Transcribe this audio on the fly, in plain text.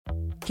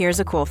Here's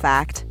a cool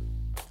fact.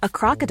 A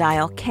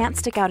crocodile can't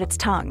stick out its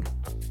tongue.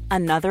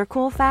 Another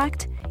cool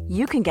fact,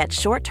 you can get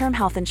short-term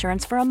health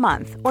insurance for a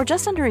month or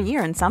just under a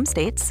year in some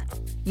states.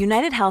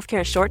 United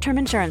Healthcare short-term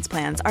insurance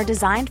plans are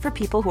designed for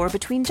people who are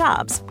between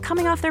jobs,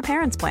 coming off their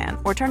parents' plan,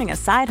 or turning a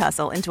side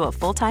hustle into a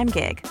full-time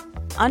gig.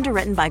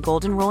 Underwritten by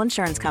Golden Rule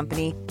Insurance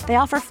Company, they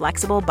offer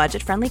flexible,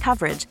 budget-friendly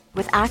coverage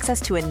with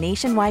access to a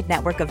nationwide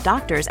network of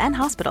doctors and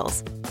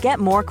hospitals. Get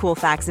more cool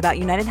facts about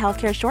United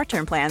Healthcare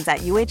short-term plans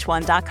at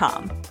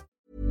uh1.com.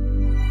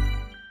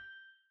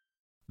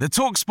 The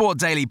TalkSport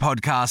Daily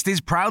podcast is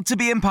proud to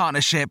be in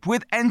partnership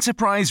with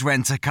Enterprise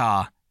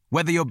Rent-A-Car.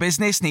 Whether your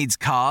business needs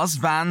cars,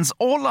 vans,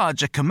 or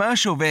larger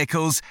commercial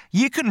vehicles,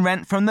 you can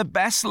rent from the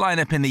best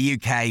lineup in the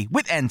UK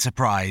with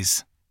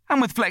Enterprise.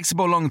 And with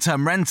flexible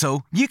long-term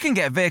rental, you can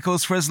get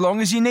vehicles for as long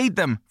as you need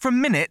them,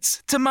 from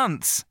minutes to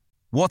months.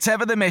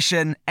 Whatever the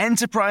mission,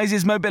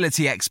 Enterprise's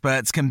mobility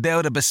experts can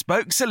build a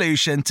bespoke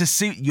solution to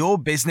suit your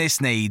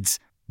business needs.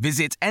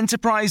 Visit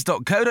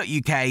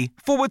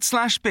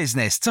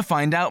enterprise.co.uk/business to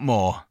find out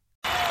more.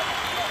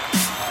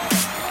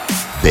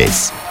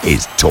 This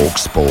is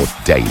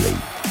TalkSport Daily.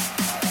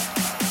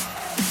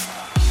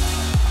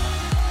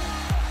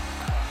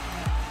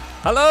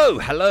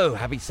 Hello.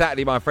 Happy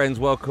Saturday, my friends.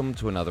 Welcome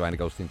to another Andy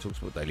Goldstein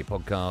TalkSport Daily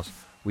podcast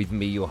with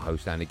me, your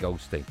host, Andy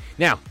Goldstein.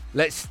 Now,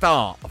 let's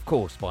start, of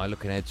course, by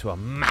looking ahead to a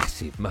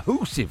massive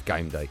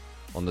game day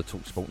on the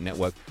TalkSport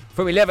network.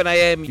 From 11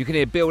 a.m, you can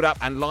hear build-up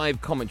and live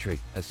commentary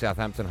as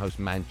Southampton host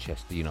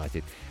Manchester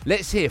United.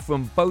 Let's hear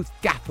from both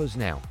gappers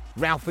now,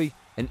 Ralphie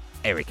and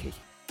Ericie.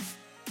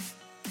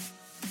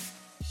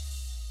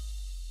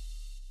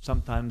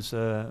 Sometimes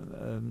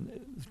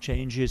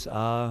changes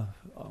are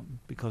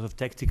because of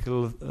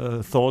tactical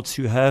thoughts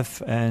you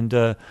have,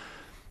 and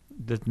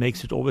that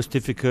makes it always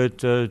difficult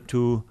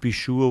to be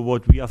sure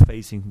what we are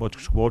facing, what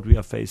squad we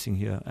are facing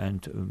here.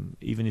 And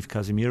even if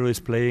Casemiro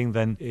is playing,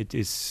 then it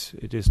is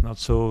not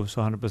so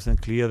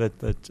 100% clear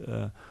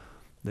that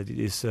it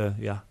is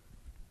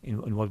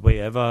in what way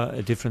ever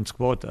a different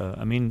squad.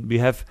 I mean, we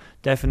have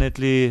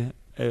definitely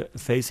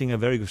facing a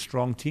very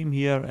strong team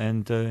here,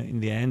 and in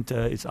the end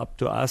it's up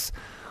to us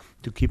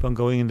to keep on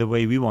going in the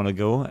way we want to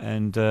go,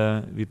 and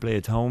we play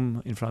at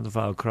home in front of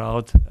our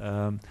crowd.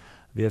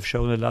 We have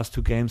shown the last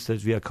two games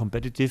that we are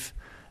competitive,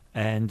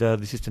 and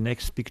this is the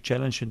next big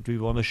challenge, and we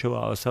want to show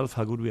ourselves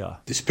how good we are.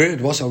 The spirit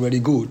was already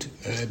good,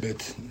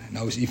 but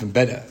now it's even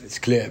better. It's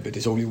clear, but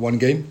it's only one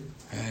game,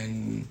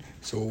 and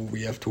so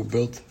we have to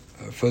build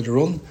further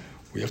on.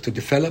 We have to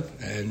develop,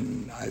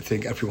 and I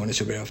think everyone is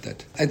aware of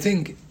that. I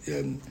think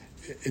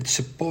it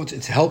supports,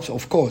 it helps,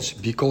 of course,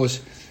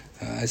 because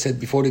I said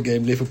before the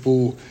game,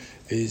 Liverpool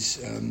is,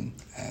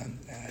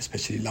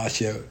 especially last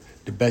year,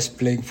 the best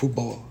playing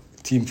football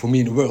team for me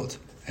in the world.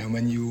 And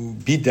when you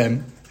beat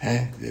them,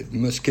 it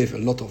must give a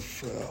lot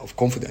of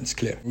confidence,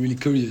 clear. Really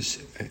curious,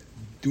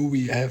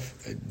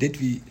 did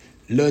we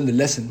learn the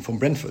lesson from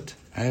Brentford?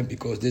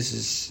 Because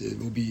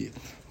will be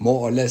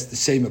more or less the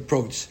same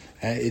approach.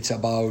 It's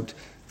about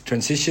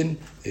transition,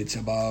 it's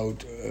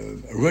about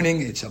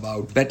running, it's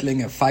about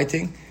battling and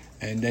fighting,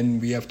 and then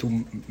we have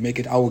to make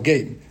it our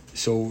game.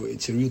 So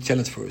it's a real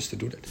challenge for us to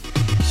do that.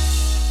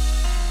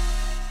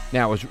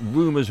 Now, as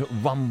rumours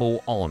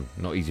rumble on,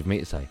 not easy for me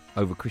to say,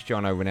 over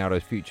Cristiano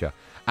Ronaldo's future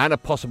and a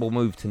possible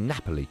move to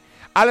Napoli,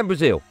 Alan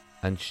Brazil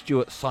and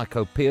Stuart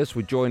Psycho Pearce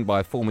were joined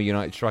by former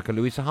United striker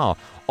Louis Saha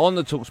on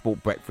the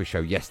TalkSport Breakfast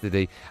Show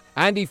yesterday,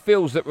 and he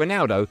feels that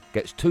Ronaldo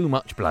gets too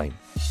much blame.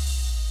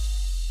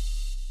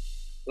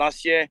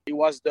 Last year, he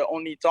was the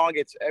only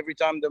target. Every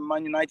time the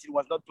Man United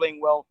was not playing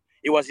well,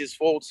 it was his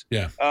fault.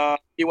 Yeah.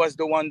 He was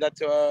the one that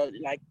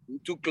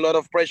took a lot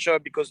of pressure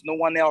because no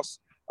one else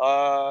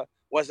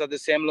was at the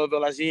same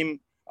level as him.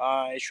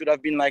 It should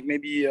have been like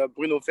maybe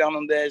Bruno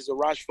Fernandes,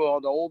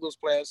 Rashford, all those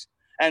players.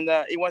 And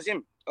it was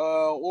him.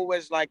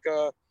 Always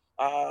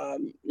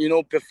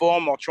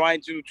perform or try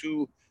to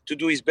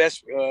do his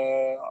best.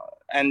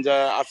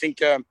 I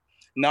think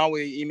now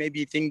he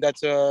maybe think that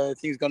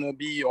things gonna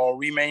be or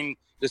remain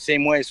the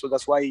same way. So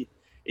that's why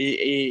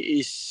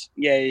he's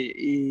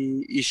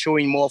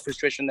showing more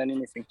frustration than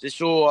anything. To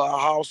show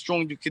how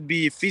strong you could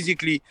be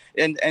physically,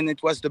 and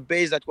it was the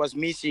base that was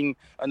missing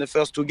in the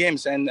first two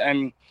games.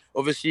 And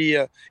obviously,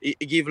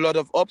 it gave a lot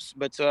of hopes,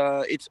 but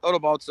it's all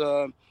about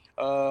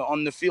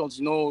on the field,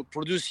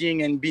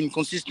 producing and being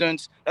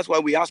consistent. That's why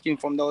we're asking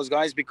from those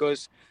guys,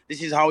 because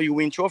this is how you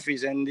win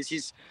trophies, and this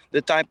is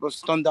the type of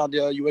standard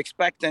you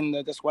expect, and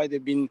that's why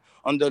they've been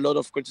under a lot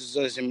of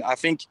criticism. I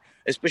think,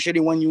 especially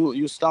when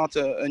you start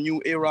a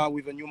new era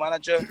with a new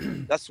manager,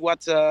 that's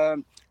what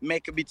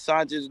make a bit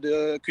sad is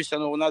the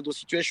Cristiano Ronaldo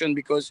situation,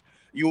 because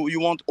you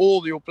want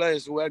all your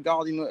players who are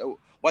guarding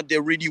what they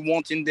really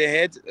want in their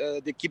head.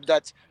 They keep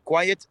that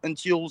quiet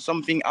until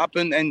something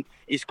happens and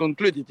is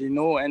concluded,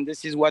 and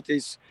this is what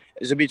is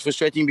a bit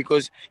frustrating,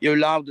 because you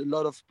allowed a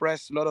lot of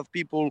press, a lot of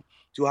people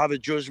to have a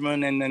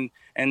judgment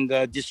and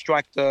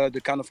distract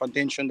the kind of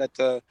attention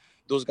that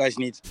those guys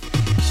need.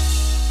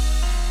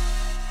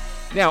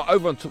 Now,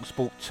 over on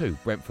TalkSport 2,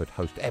 Brentford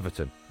host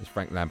Everton as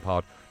Frank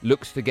Lampard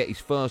looks to get his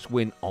first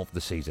win of the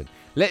season.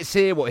 Let's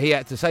hear what he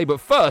had to say, but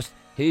first,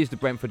 here's the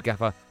Brentford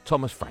gaffer,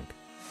 Thomas Frank.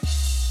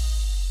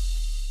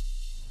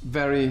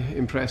 Very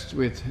impressed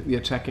with the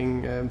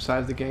attacking side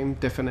of the game,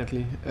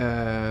 definitely.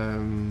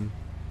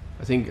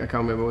 I think, I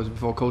can't remember, was it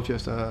before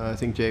Colchester? I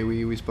think, Jay,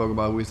 we spoke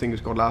about, we think we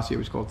scored last year,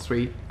 we scored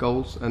 3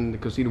 goals and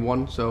conceded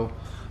 1. So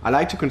I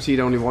like to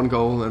concede only 1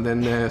 goal and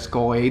then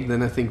score 8.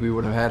 Then I think we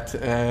would have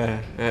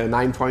had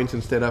 9 points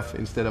instead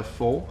of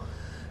 4.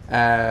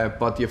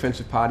 But the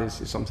offensive part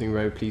is something we're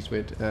very pleased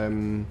with.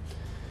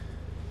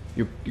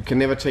 You can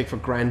never take for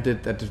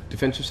granted that the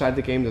defensive side of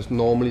the game, that's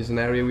normally is an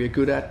area we're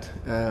good at.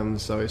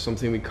 So it's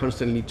something we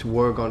constantly need to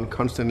work on,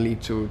 constantly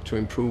to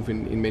improve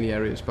in many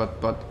areas.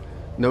 But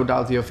no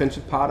doubt the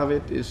offensive part of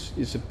it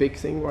is a big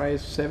thing why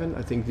it's 7.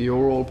 I think the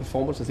overall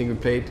performance, I think we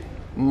played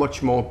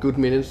much more good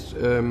minutes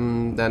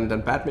than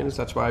bad minutes.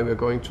 That's why we're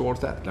going towards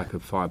that. Lack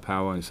of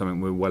firepower is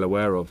something we're well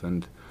aware of,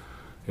 and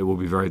it will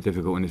be very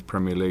difficult in this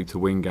Premier League to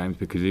win games,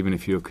 because even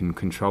if you're in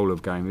control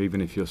of game,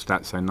 even if your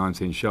stats say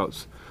 19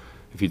 shots,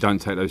 if you don't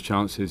take those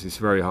chances, it's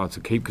very hard to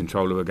keep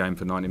control of a game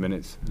for 90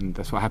 minutes. And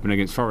that's what happened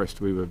against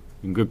Forest. We were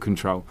in good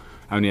control.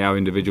 Only our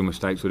individual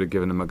mistakes would have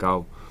given them a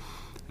goal.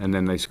 And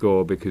then they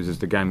score, because as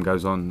the game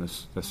goes on,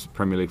 that's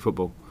Premier League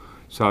football.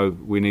 So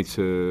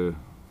we're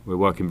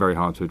working very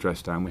hard to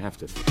address that, and we have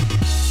to.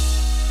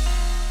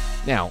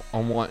 Now,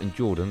 on White and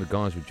Jordan, the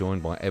guys were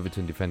joined by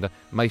Everton defender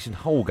Mason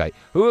Holgate,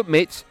 who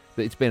admits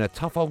that it's been a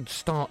tough old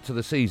start to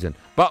the season.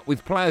 But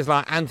with players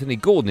like Anthony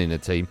Gordon in the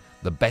team,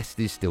 the best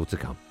is still to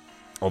come.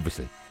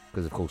 Obviously,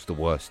 because of course the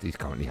worst is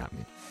currently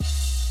happening.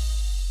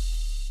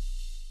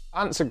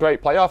 Ant's a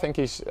great player. I think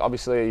he's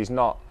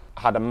not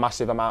had a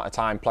massive amount of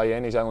time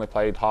playing. He's only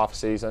played half a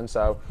season,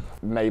 so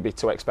maybe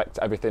to expect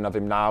everything of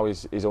him now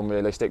is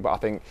unrealistic. But I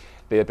think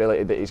the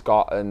ability that he's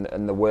got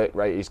and the work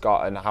rate he's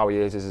got and how he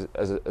is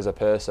as a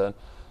person,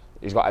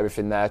 he's got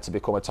everything there to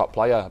become a top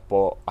player.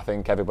 But I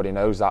think everybody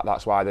knows that.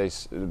 That's why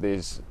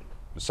there's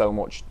so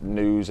much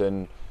news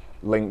and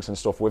links and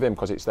stuff with him,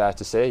 because it's there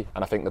to see.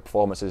 And I think the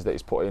performances that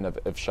he's put in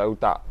have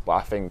showed that. But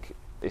I think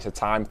it's a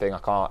time thing.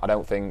 I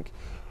don't think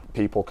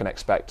people can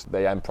expect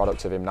the end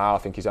product of him now. I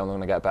think he's only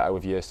going to get better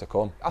with years to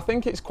come. I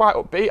think it's quite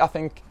upbeat. I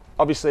think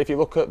obviously if you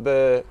look at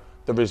the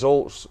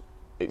results,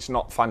 it's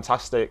not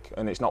fantastic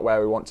and it's not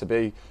where we want to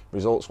be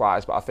results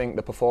wise, but I think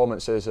the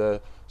performances are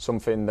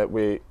something that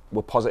we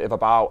were positive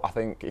about. I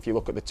think if you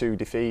look at the 2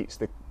 defeats,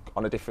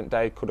 on a different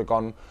day could have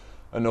gone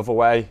another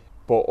way,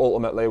 but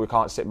ultimately we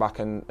can't sit back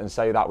and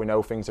say that. We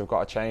know things have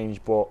got to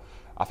change, but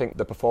I think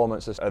the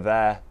performances are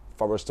there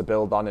for us to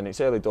build on, and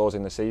it's early doors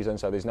in the season,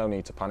 so there's no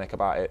need to panic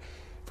about it.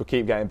 If we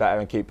keep getting better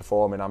and keep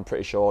performing, I'm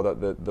pretty sure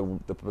that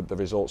the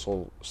results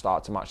will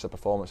start to match the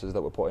performances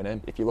that we're putting in.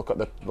 If you look at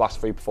the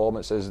last 3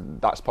 performances,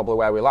 that's probably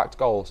where we lacked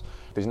goals.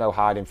 There's no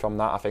hiding from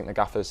that. I think the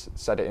gaffer's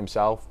said it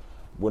himself.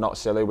 We're not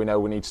silly. We know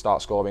we need to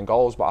start scoring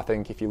goals, but I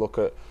think if you look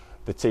at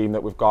the team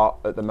that we've got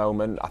at the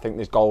moment, I think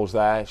there's goals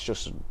there. It's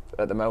just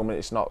at the moment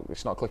it's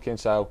not clicking.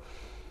 So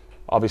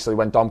obviously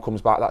when Dom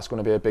comes back, that's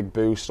going to be a big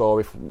boost.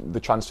 Or if the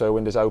transfer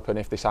window's open,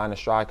 if they sign a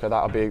striker,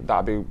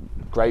 that'll be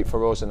great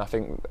for us. And I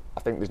think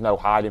there's no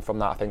hiding from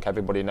that. I think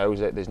everybody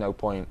knows it. There's no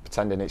point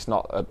pretending it's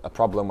not a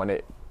problem when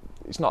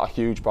it's not a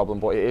huge problem,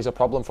 but it is a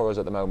problem for us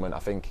at the moment. I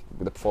think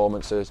with the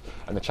performances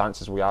and the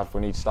chances we have,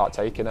 we need to start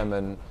taking them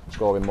and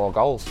scoring more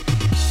goals.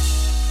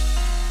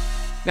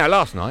 Now,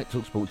 last night,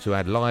 TalkSport 2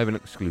 had live and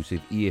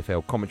exclusive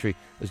EFL commentary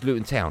as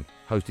Luton Town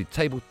hosted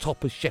table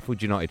toppers Sheffield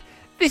United.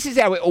 This is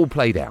how it all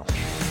played out.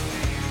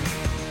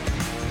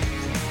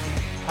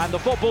 And the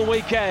football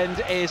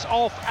weekend is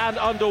off and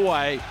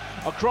underway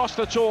across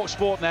the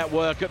TalkSport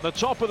network at the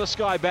top of the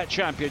Sky Bet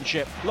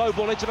Championship. Low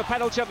ball into the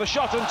penalty of the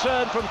shot and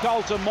turn from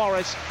Carlton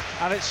Morris,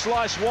 and it's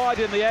sliced wide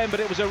in the end, but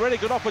it was a really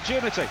good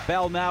opportunity.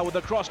 Bell now with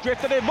the cross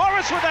drifted in,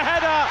 Morris with the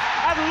header,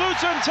 and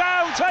Luton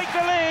Town take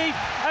the lead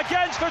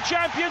against the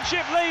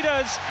Championship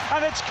leaders,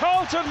 and it's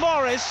Carlton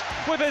Morris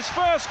with his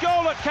first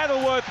goal at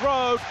Kenilworth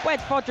Road. Wed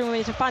Fodron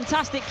is a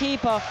fantastic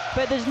keeper,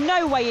 but there's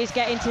no way he's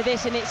getting to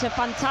this, and it's a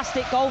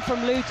fantastic goal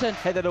from Luton.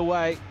 Headed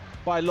away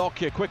by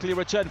Lockyer, quickly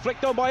returned,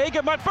 flicked on by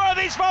Egan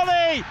McBurney's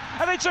volley,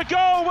 and it's a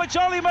goal which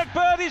Ollie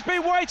McBurney's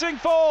been waiting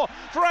for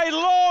a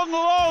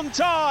long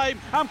time,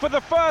 and for the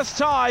first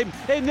time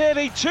in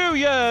nearly 2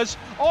 years,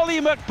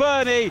 Ollie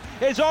McBurney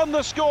is on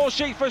the score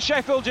sheet for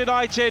Sheffield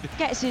United.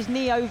 Gets his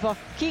knee over,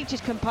 keeps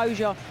his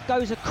composure,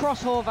 goes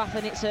across Horvath,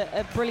 and it's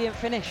a brilliant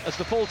finish. As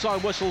the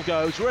full-time whistle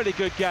goes, really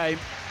good game.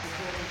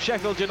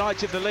 Sheffield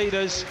United, the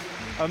leaders,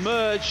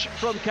 emerge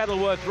from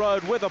Kenilworth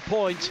Road with a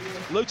point.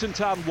 Luton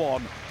Town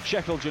 1,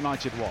 Sheffield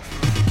United 1.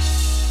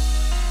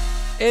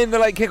 In the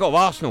late kick-off,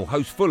 Arsenal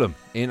host Fulham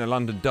in a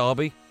London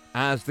derby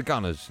as the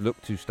Gunners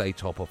look to stay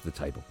top of the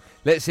table.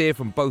 Let's hear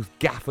from both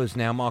gaffers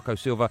now, Marco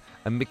Silva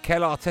and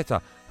Mikel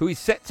Arteta, who is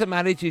set to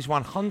manage his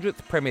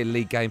 100th Premier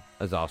League game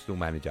as Arsenal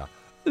manager.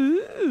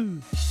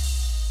 Ooh.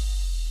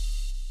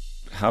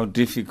 How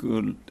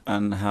difficult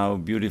and how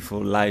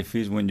beautiful life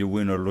is when you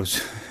win or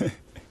lose.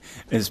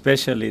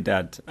 Especially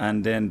that.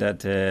 And then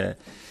that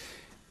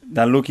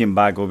Then looking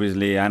back,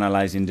 obviously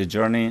analyzing the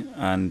journey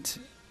and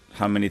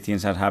how many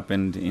things have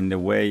happened in the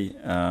way,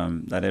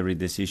 that every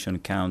decision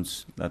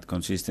counts, that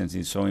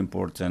consistency is so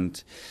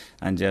important,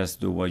 and just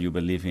do what you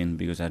believe in,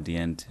 because at the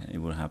end it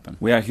will happen.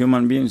 We are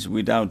human beings,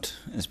 we doubt,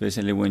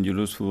 especially when you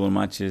lose football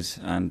matches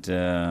and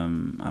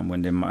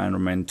when the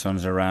environment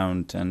turns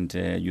around and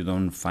you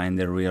don't find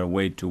the real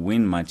way to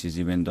win matches,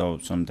 even though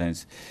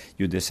sometimes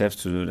you deserve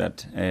to do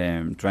that,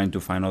 trying to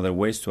find other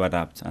ways to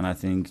adapt. And I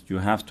think you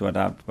have to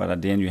adapt, but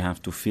at the end you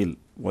have to feel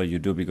what you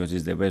do, because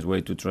it's the best way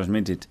to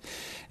transmit it,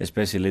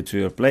 especially to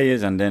your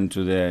players and then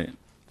to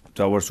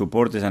our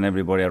supporters and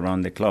everybody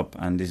around the club.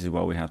 And this is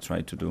what we have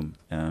tried to do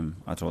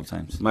at all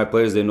times. My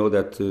players, they know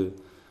that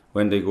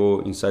when they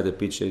go inside the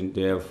pitch,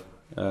 they have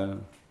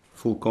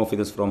full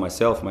confidence from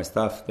myself, my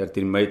staff, their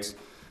teammates,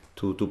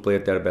 to play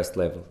at their best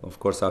level. Of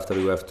course, after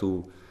you have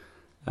to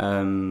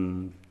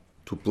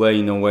play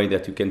in a way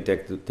that you can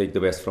take the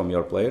best from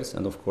your players,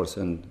 and of course,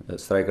 a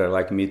striker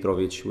like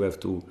Mitrovic, you have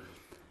to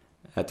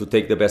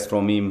take the best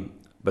from him,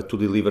 but to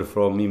deliver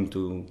from him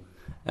to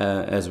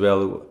as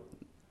well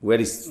where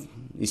is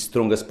his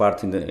strongest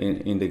part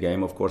in the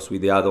game. Of course,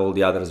 with all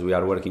the others, we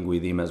are working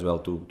with him as well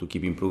to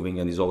keep improving,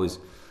 and he's always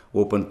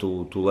open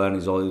to learn.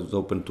 He's always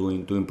open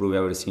to improve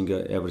every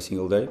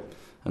single day,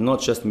 and not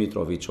just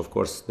Mitrovic. Of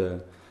course,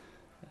 the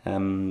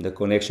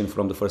connection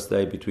from the first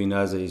day between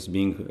us is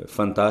being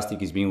fantastic.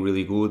 He's being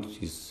really good.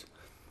 He's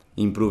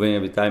improving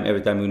every time.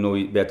 Every time we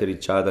know better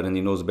each other, and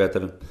he knows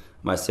better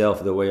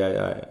myself. The way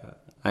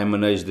I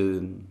manage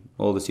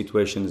all the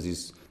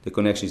situations, the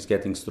connection is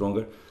getting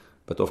stronger.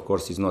 But of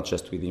course, it's not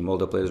just with him. All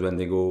the players, when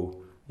they go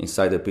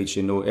inside the pitch,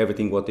 they know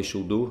everything what they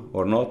should do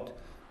or not,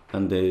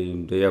 and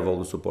they have all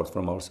the support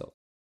from ourselves.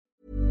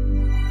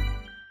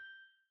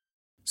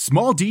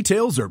 Small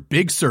details are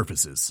big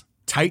surfaces.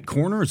 Tight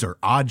corners are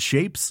odd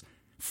shapes.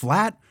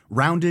 Flat,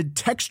 rounded,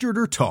 textured,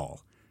 or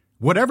tall.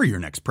 Whatever your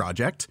next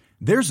project,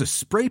 there's a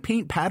spray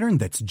paint pattern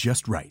that's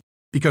just right.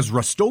 Because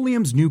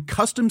Rust-Oleum's new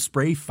Custom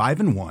Spray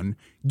 5-in-1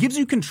 gives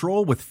you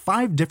control with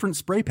 5 different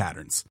spray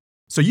patterns.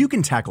 So you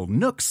can tackle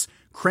nooks,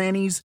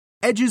 crannies,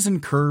 edges,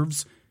 and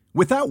curves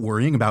without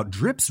worrying about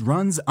drips,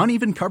 runs,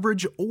 uneven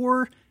coverage,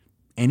 or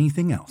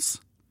anything else.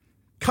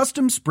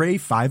 Custom Spray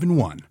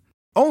 5-in-1.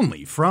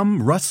 Only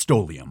from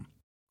Rust-Oleum.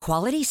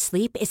 Quality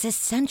sleep is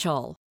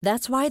essential.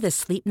 That's why the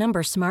Sleep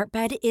Number Smart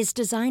Bed is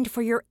designed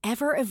for your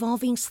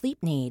ever-evolving sleep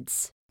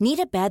needs. Need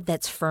a bed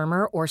that's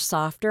firmer or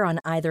softer on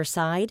either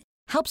side?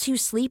 Helps you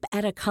sleep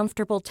at a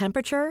comfortable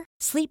temperature?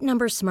 Sleep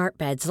Number Smart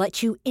Beds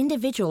let you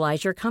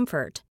individualize your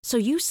comfort, so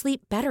you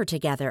sleep better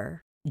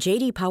together.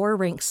 J.D. Power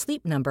ranks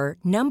Sleep Number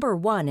number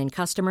 1 in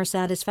customer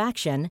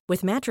satisfaction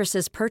with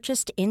mattresses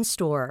purchased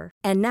in-store.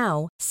 And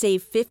now,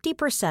 save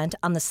 50%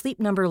 on the Sleep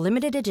Number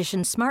Limited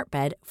Edition Smart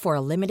Bed for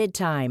a limited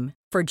time.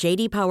 For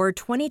J.D. Power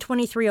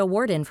 2023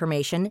 award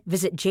information,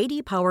 visit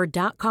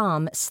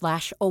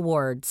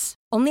jdpower.com/awards.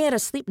 Only at a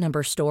Sleep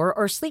Number store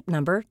or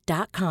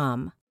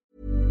sleepnumber.com.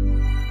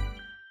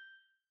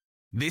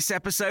 This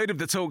episode of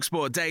the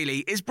TalkSport Daily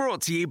is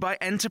brought to you by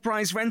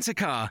Enterprise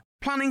Rent-A-Car.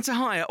 Planning to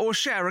hire or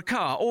share a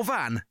car or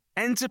van?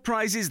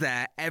 Enterprise is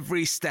there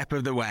every step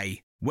of the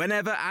way.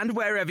 Whenever and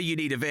wherever you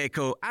need a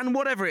vehicle and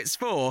whatever it's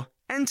for,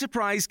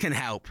 Enterprise can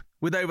help.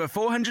 With over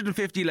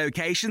 450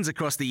 locations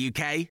across the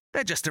UK,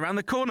 they're just around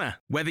the corner.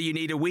 Whether you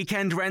need a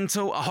weekend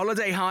rental, a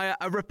holiday hire,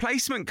 a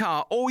replacement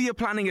car, or you're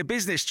planning a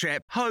business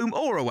trip, home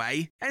or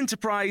away,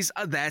 Enterprise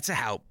are there to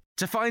help.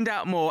 To find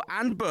out more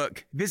and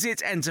book,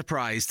 visit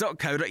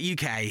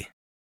enterprise.co.uk.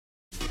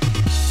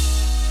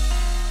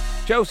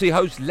 Chelsea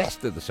host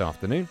Leicester this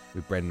afternoon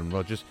with Brendan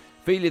Rodgers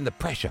feeling the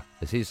pressure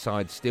as his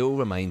side still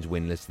remains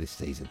winless this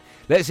season.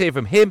 Let's hear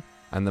from him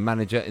and the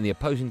manager in the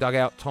opposing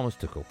dugout, Thomas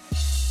Tuchel.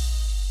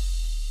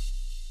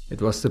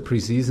 It was the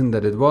pre-season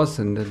that it was,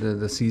 and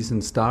the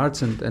season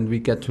starts, and we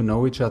get to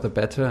know each other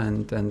better.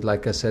 And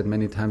like I said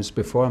many times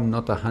before, I'm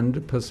not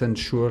 100%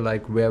 sure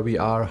like where we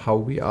are, how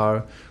we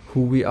are,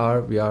 who we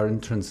are. We are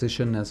in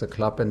transition as a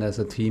club and as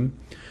a team.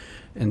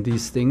 And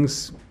these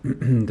things,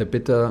 the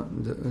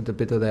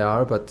bitter they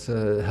are, but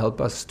help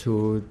us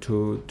to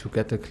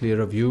get a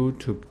clearer view,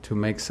 to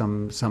make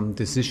some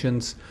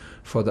decisions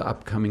for the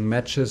upcoming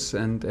matches,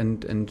 and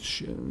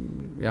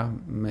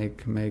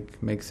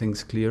make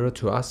things clearer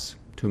to us,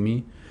 to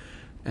me,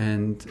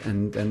 and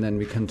then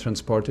we can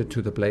transport it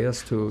to the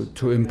players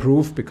to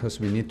improve, because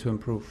we need to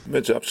improve.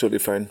 It's absolutely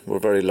fine. We're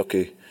very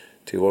lucky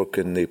to work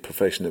in the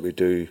profession that we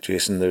do,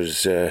 Jason.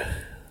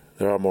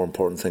 There are more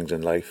important things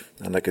in life,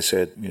 and like I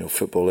said,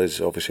 football is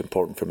obviously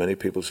important for many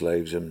people's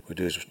lives, and we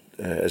do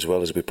as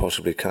well as we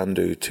possibly can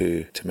do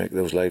to make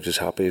those lives as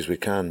happy as we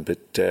can.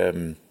 But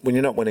when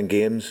you're not winning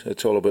games,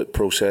 it's all about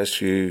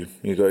process. You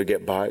got to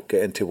get back,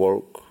 get into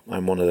work.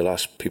 I'm one of the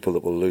last people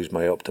that will lose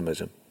my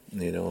optimism.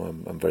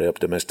 I'm very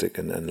optimistic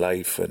in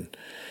life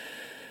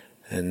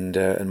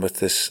and with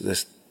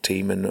this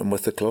team and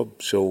with the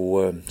club. So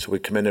we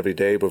come in every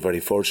day. We're very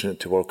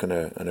fortunate to work in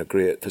a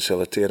great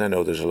facility, and I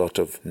know there's a lot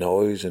of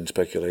noise and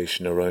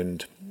speculation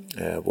around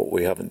what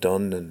we haven't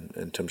done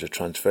in terms of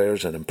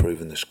transfers and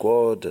improving the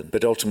squad.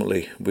 But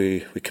ultimately,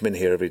 we come in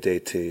here every day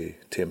to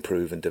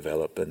improve and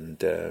develop, and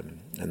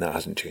that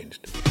hasn't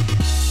changed.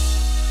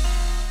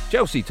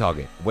 Chelsea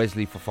target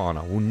Wesley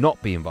Fofana will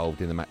not be involved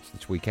in the match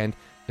this weekend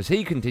as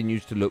he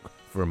continues to look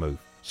for a move.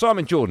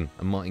 Simon Jordan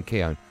and Martin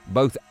Keown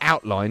both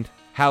outlined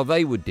how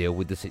they would deal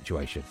with the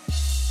situation.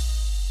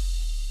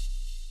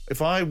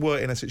 If I were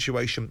in a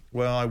situation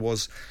where I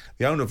was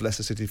the owner of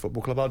Leicester City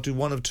Football Club, I'd do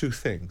one of two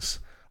things.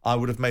 I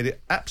would have made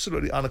it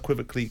absolutely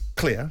unequivocally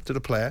clear to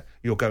the player,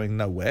 you're going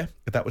nowhere,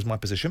 if that was my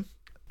position.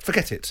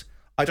 Forget it.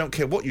 I don't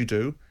care what you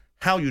do,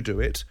 how you do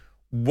it,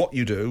 what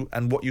you do,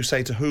 and what you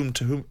say to whom,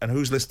 and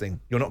who's listening.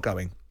 You're not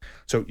going.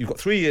 So you've got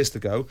 3 years to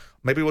go.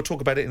 Maybe we'll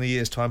talk about it in a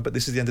year's time, but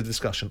this is the end of the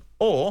discussion.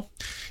 Or,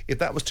 if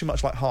that was too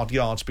much like hard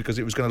yards because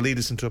it was going to lead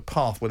us into a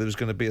path where there was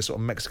going to be a sort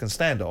of Mexican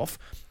standoff,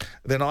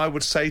 then I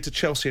would say to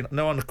Chelsea in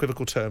no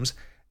unequivocal terms,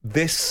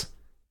 this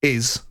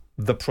is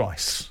the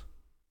price.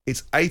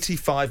 It's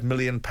 £85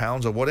 million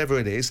or whatever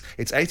it is.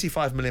 It's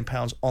 £85 million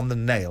on the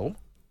nail,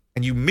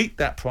 and you meet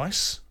that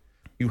price,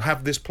 you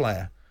have this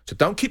player. So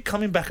don't keep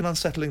coming back and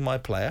unsettling my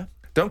player.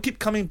 Don't keep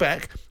coming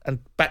back and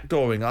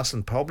backdooring us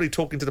and probably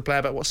talking to the player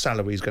about what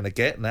salary he's going to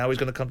get. Now he's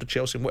going to come to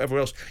Chelsea and whatever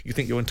else you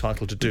think you're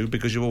entitled to do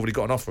because you've already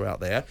got an offer out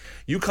there.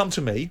 You come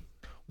to me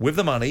with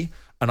the money,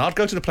 and I'd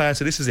go to the player and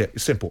say, this is it.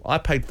 It's simple. I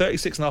paid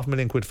 £36.5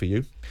 million for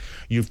you.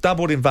 You've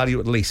doubled in value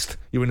at least.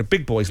 You're in a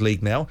big boys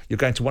league now. You're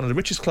going to one of the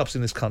richest clubs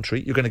in this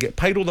country. You're going to get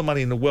paid all the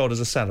money in the world as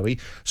a salary.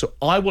 So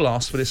I will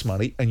ask for this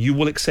money and you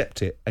will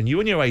accept it. And you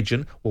and your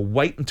agent will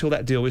wait until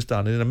that deal is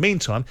done. And in the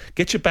meantime,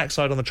 get your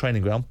backside on the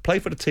training ground, play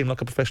for the team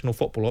like a professional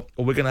footballer,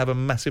 or we're going to have a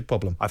massive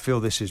problem. I feel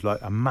this is like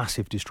a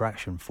massive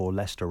distraction for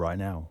Leicester right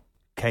now.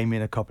 Came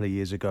in a couple of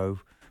years ago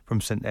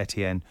from St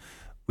Etienne.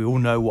 We all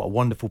know what a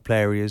wonderful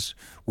player he is.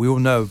 We all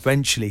know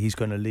eventually he's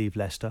going to leave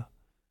Leicester.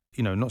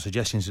 You know, not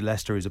suggesting that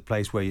Leicester is a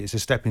place where it's a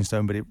stepping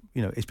stone, but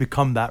it's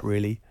become that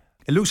really.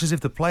 It looks as if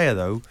the player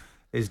though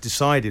has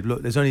decided,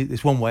 look,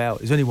 there's one way out.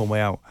 There's only one way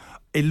out.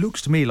 It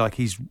looks to me like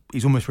he's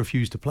almost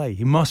refused to play.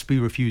 He must be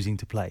refusing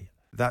to play.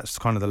 That's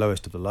kind of the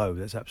lowest of the low.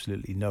 There's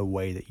absolutely no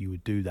way that you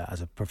would do that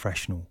as a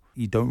professional.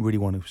 You don't really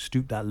want to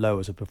stoop that low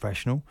as a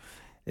professional.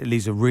 It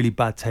leaves a really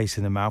bad taste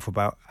in the mouth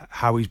about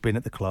how he's been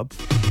at the club.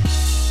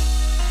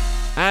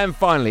 And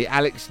finally,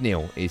 Alex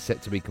Neil is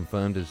set to be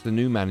confirmed as the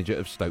new manager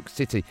of Stoke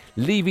City,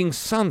 leaving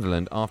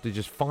Sunderland after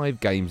just 5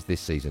 games this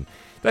season.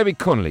 David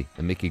Connolly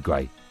and Mickey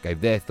Gray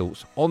gave their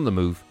thoughts on the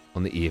move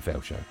on the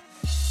EFL show.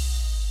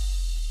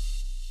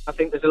 I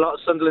think there's a lot of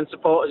Sunderland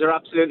supporters who are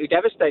absolutely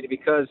devastated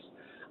because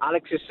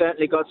Alex has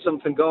certainly got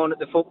something going at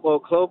the football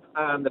club.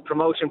 The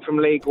promotion from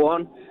League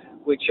One,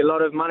 which a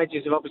lot of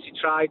managers have obviously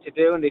tried to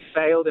do and they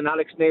failed, and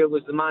Alex Neil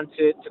was the man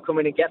to come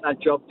in and get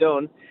that job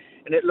done.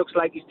 And it looks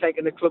like he's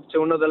taken the club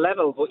to another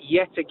level. But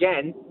yet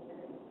again,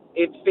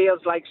 it feels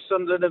like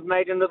Sunderland have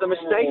made another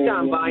mistake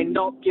down by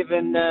not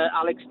giving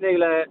Alex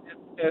Neil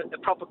a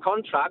proper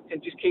contract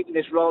and just keeping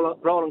this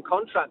rolling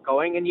contract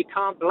going. And you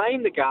can't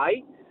blame the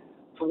guy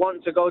for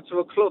wanting to go to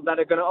a club that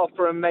are going to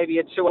offer him maybe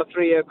a 2 or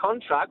 3 year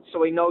contract,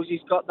 so he knows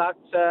he's got that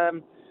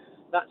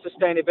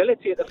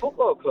sustainability at the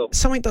football club.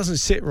 Something doesn't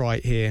sit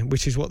right here,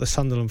 which is what the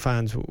Sunderland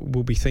fans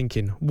will be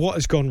thinking. What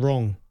has gone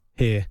wrong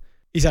here?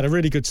 He's had a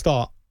really good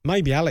start.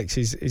 Maybe Alex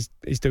is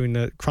doing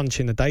the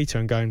crunching the data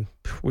and going,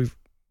 we're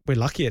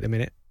lucky at the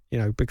minute,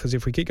 because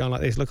if we keep going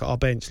like this, look at our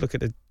bench, look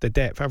at the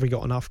depth. Have we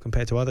got enough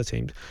compared to other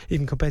teams,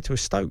 even compared to a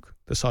Stoke,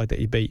 the side that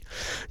he beat?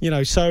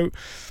 So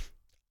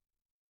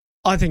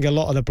I think a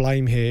lot of the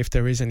blame here, if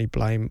there is any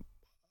blame,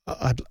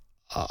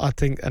 I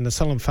think, and the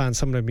Sunderland fans,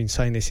 some of them have been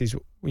saying this, is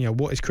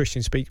what is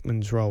Christian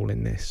Speakman's role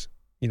in this?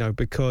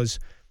 Because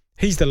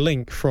he's the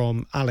link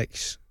from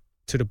Alex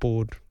to the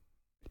board,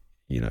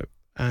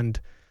 and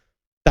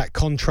that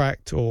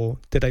contract, or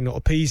did they not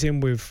appease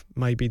him with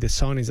maybe the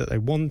signings that they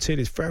wanted?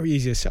 It's very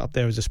easy to sit up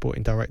there as a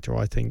sporting director,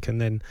 I think,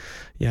 and then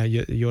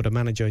you're the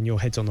manager and your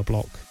head's on the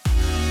block.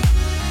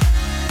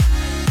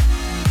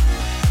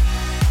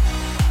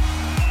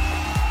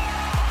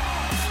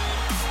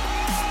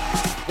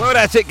 Well,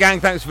 that's it, gang.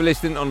 Thanks for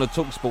listening on the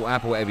TalkSport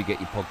app or wherever you get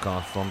your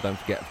podcast from. Don't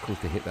forget, of course,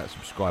 to hit that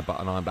subscribe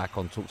button. I'm back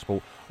on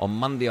TalkSport on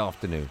Monday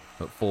afternoon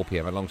at 4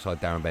 p.m. alongside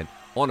Darren Bent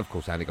on, of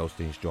course, Andy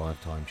Goldstein's Drive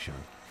Time show.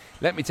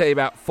 Let me tell you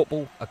about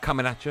football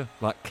coming at you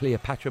like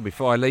Cleopatra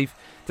before I leave.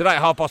 Today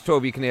at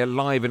 12:30 you can hear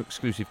live and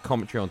exclusive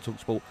commentary on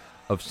TalkSport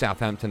of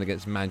Southampton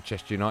against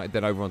Manchester United.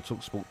 Then over on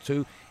TalkSport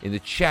 2 in the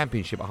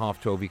Championship at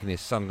 12:30 you can hear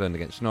Sunderland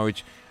against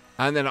Norwich.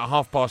 And then at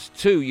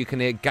 2:30 you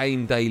can hear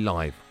Game Day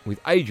Live with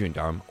Adrian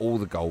Durham, all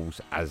the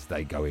goals as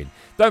they go in.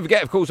 Don't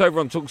forget, of course, over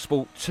on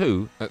TalkSport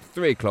 2 at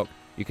 3 o'clock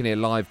you can hear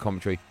live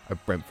commentary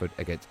of Brentford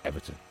against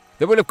Everton.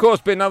 There will, of course,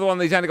 be another one of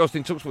these Andy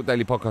Goldstein TalkSport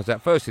Daily podcasts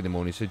out first in the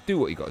morning, so do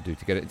what you got to do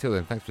to get it. Until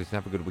then, thanks for listening.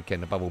 Have a good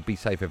weekend. Above all, be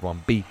safe,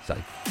 everyone. Be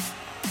safe.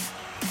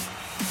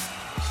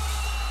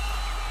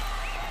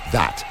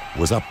 That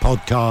was a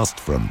podcast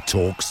from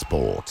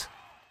TalkSport.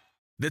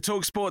 The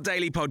TalkSport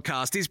Daily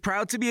podcast is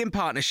proud to be in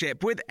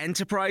partnership with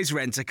Enterprise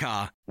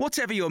Rent-A-Car.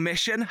 Whatever your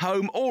mission,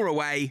 home or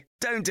away,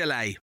 don't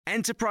delay.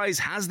 Enterprise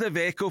has the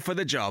vehicle for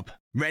the job.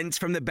 Rent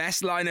from the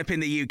best lineup in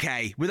the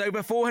UK. With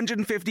over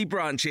 450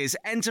 branches,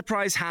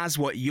 Enterprise has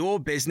what your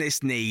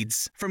business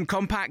needs. From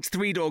compact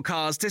three-door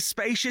cars to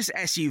spacious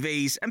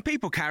SUVs and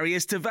people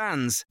carriers to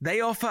vans,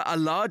 they offer a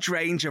large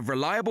range of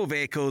reliable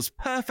vehicles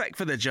perfect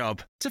for the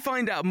job. To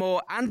find out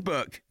more and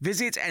book,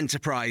 visit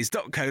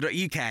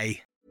enterprise.co.uk.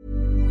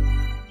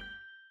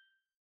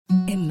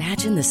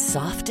 Imagine the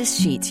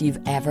softest sheets you've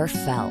ever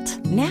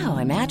felt. Now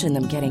imagine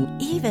them getting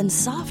even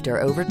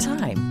softer over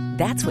time.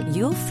 That's what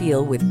you'll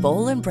feel with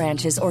Boll &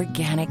 Branch's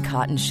organic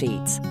cotton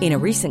sheets. In a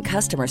recent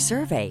customer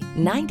survey,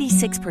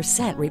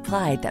 96%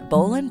 replied that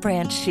Boll &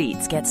 Branch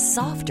sheets get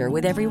softer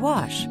with every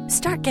wash.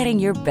 Start getting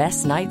your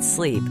best night's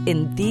sleep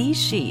in these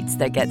sheets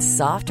that get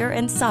softer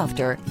and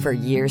softer for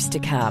years to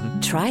come.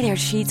 Try their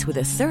sheets with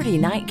a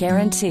 30-night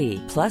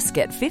guarantee. Plus,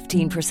 get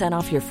 15%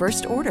 off your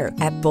first order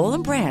at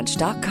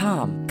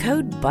bollandbranch.com.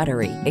 Code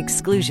BUTTERY.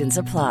 Exclusions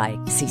apply.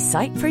 See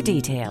site for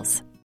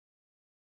details.